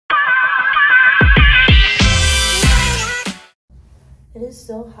It is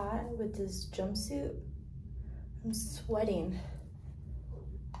so hot with this jumpsuit. I'm sweating.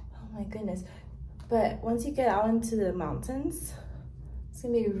 Oh my goodness. But once you get out into the mountains, it's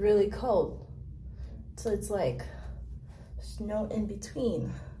gonna be really cold. So it's like, there's no in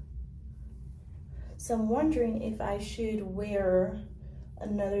between. So I'm wondering if I should wear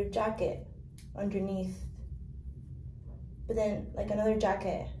another jacket underneath, but then like another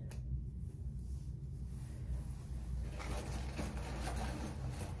jacket.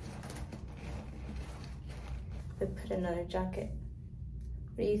 But put another jacket.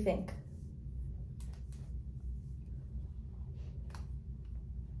 What do you think?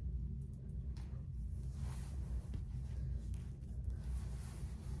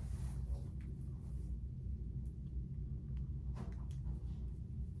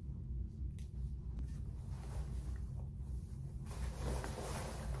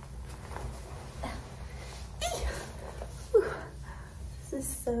 This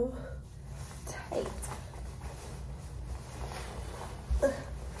is so tight.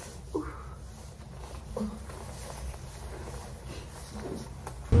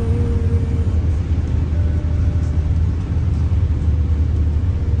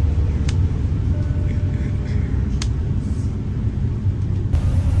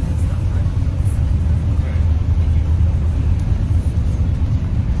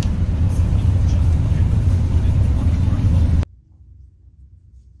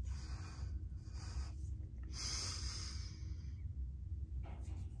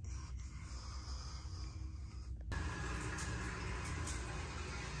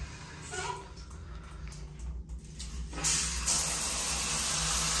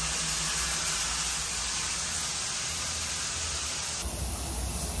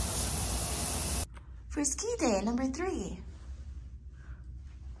 For ski day number 3.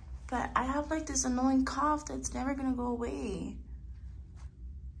 But I have like this annoying cough that's never gonna go away.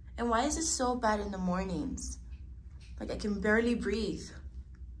 And why is it so bad in the mornings? Like I can barely breathe.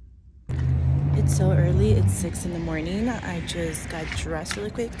 It's so early, it's 6 in the morning. I just got dressed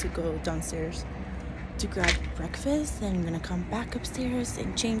really quick to go downstairs to grab breakfast. Then I'm gonna come back upstairs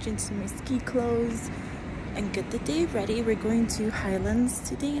and change into my ski clothes and get the day ready. We're going to Highlands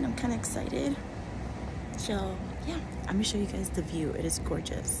today and I'm kind of excited. So yeah, I'm gonna show you guys the view. It is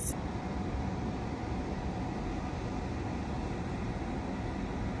gorgeous.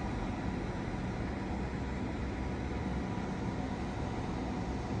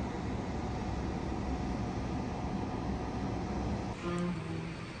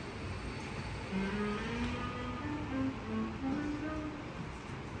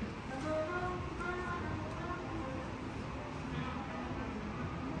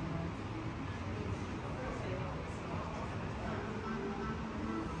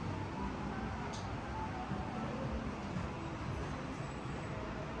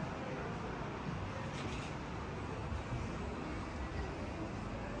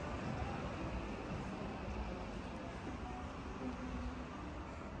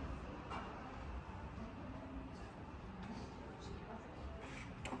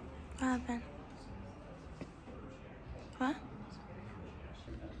 What happened? What?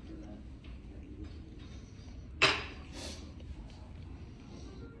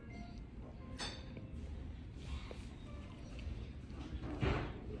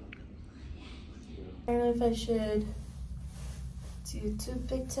 I don't know if I should do 2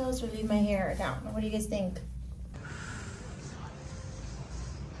 pigtails or leave my hair down. What do you guys think?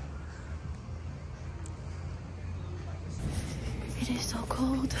 It is so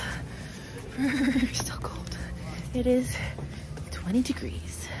cold. So cold. It is 20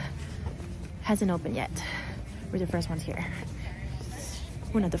 degrees. Hasn't opened yet. We're the first ones here.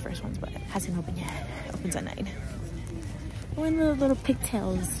 We're not the first ones, but it hasn't opened yet. It opens at 9. We're in the little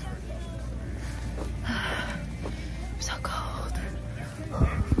pigtails. So cold.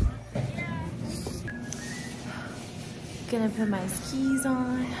 Gonna put my skis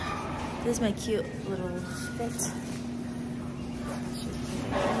on. This is my cute little fit.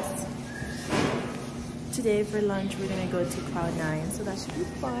 Today for lunch we're gonna go to Cloud9, so that should be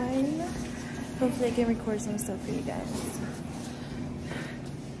fun. Hopefully I can record some stuff for you guys.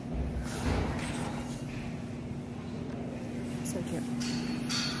 So cute.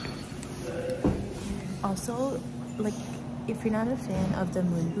 Also, like, if you're not a fan of the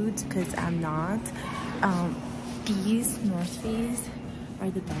moon boots, because I'm not, these North Face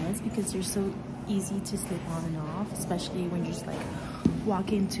are the best because they're so easy to slip on and off, especially when you're just like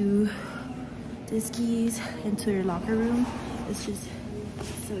walking to the skis into your locker room. It's just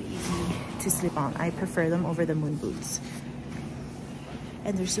so easy to slip on. I prefer them over the moon boots.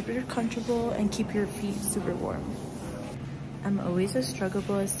 And they're super comfortable and keep your feet super warm. I'm always a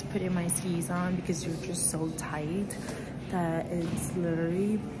struggle as putting my skis on because you're just so tight that it's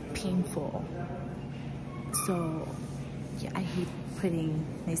literally painful. So yeah, I hate putting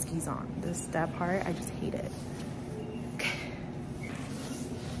my skis on. That part, I just hate it.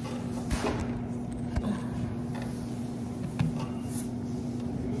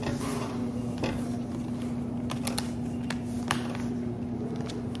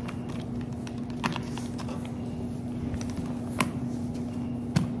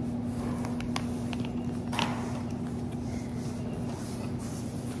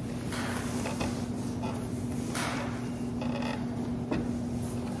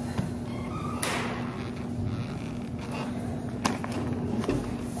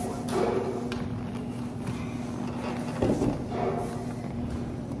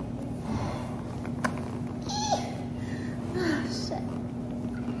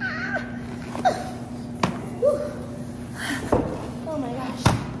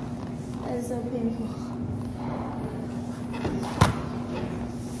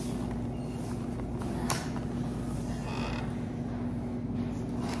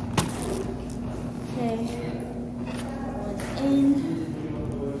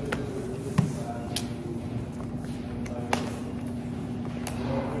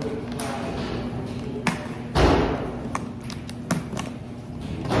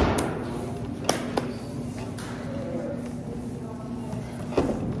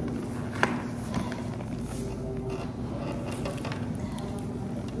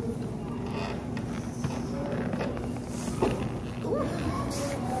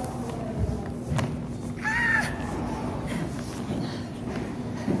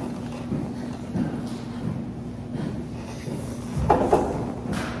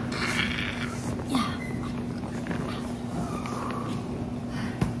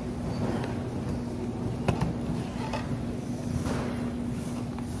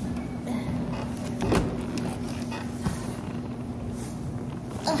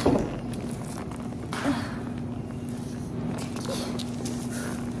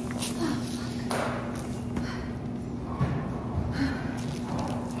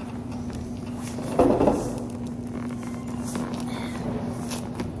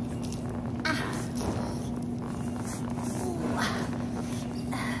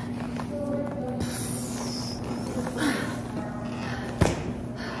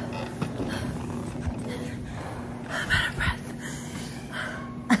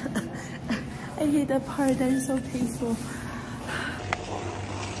 I hate that part, that is so painful.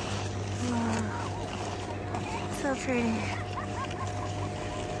 So pretty.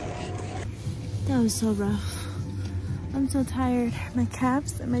 That was so rough. I'm so tired. My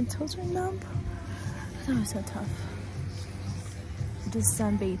calves and my toes are numb. That was so tough. Just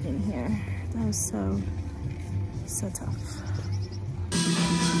sunbathing here. That was so tough.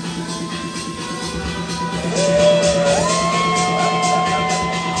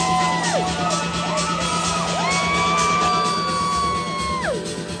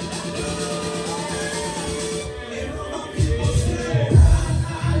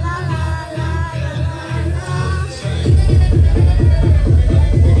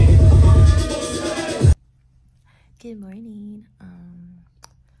 Good morning.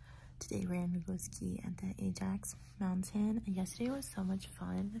 Today we're gonna go ski at the Ajax Mountain. Yesterday was so much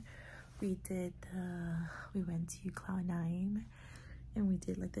fun. We went to Cloud 9 and we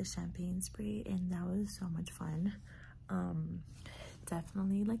did like the champagne spray, and that was so much fun.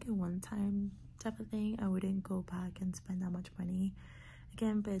 Definitely like a one-time type of thing. I wouldn't go back and spend that much money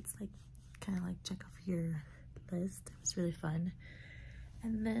again, but it's like kind of like check off your list. It was really fun.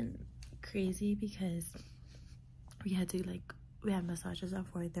 And then crazy because we had massages at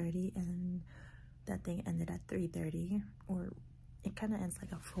 4:30 and that thing ended at 3:30, or it kind of ends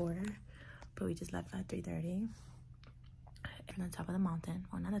like at 4, but we just left at 3:30. And on top of the mountain,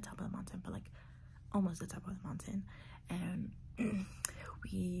 well, not the top of the mountain, but like almost the top of the mountain, and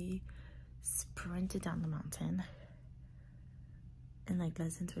we sprinted down the mountain in like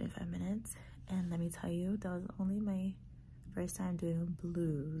less than 25 minutes. And let me tell you, that was only my first time doing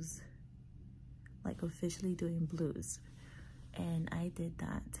blues, like officially doing blues, and I did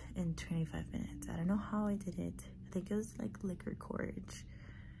that in 25 minutes. I don't know how I did it. I think it was like liquor courage,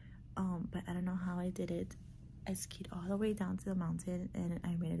 but I don't know how I did it. I skied all the way down to the mountain and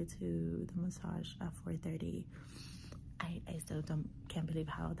I made it to the massage at 4:30. I still can't believe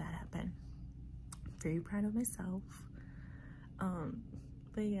how that happened. Very proud of myself.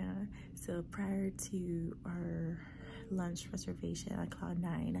 But yeah, so prior to our lunch reservation at Cloud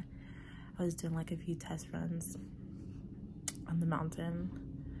 9, I was doing like a few test runs on the mountain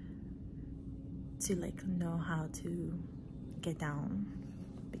to like know how to get down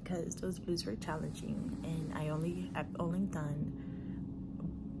because those blues were challenging, and I've only done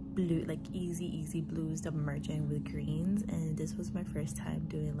blue, like easy blues that merging with greens, and this was my first time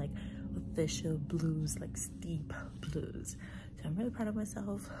doing like official blues, like steep blues. So I'm really proud of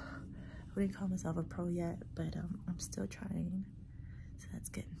myself. I wouldn't call myself a pro yet, but I'm still trying, so that's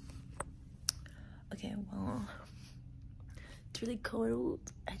good. Okay, well, it's really cold.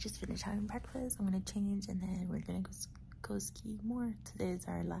 I just finished having breakfast. I'm gonna change and then we're gonna go ski more. Today is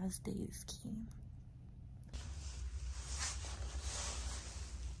our last day skiing.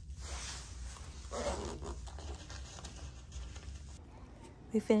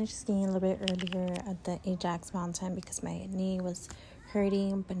 We finished skiing a little bit earlier at the Ajax mountain because my knee was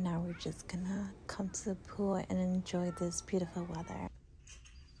hurting, but now we're just gonna come to the pool and enjoy this beautiful weather.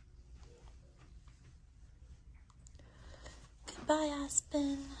 Goodbye,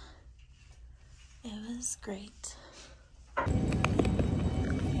 Aspen. It was great.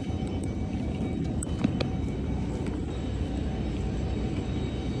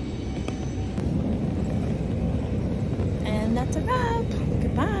 And that's a wrap.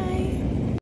 Goodbye.